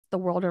the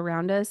world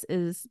around us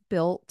is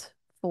built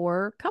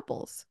for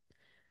couples.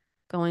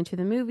 Going to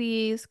the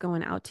movies,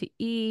 going out to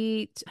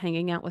eat,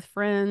 hanging out with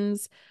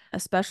friends,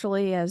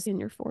 especially as in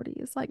your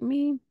 40s like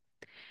me.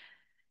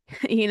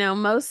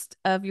 Most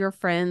of your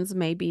friends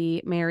may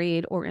be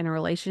married or in a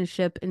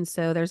relationship. And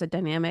so there's a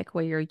dynamic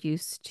where you're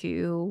used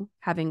to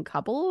having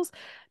couples,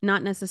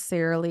 not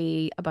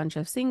necessarily a bunch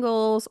of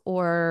singles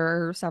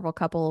or several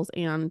couples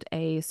and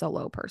a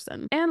solo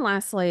person. And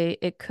lastly,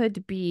 it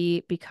could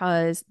be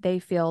because they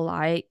feel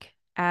like,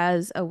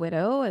 as a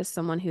widow, as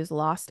someone who's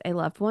lost a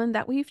loved one,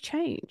 that we've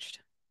changed.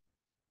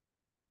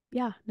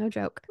 Yeah, no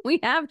joke. We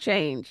have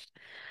changed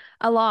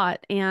a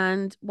lot.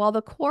 And while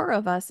the core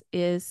of us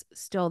is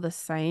still the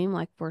same,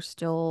 like we're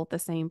still the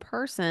same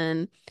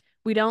person,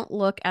 we don't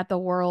look at the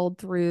world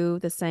through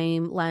the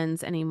same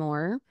lens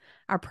anymore.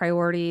 Our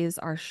priorities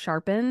are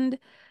sharpened.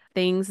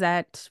 Things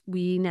that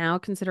we now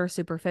consider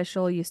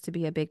superficial used to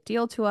be a big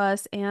deal to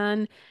us,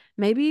 and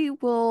maybe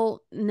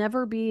we'll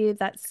never be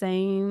that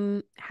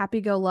same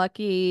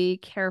happy-go-lucky,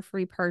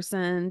 carefree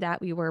person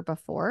that we were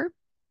before,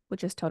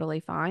 which is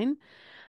totally fine.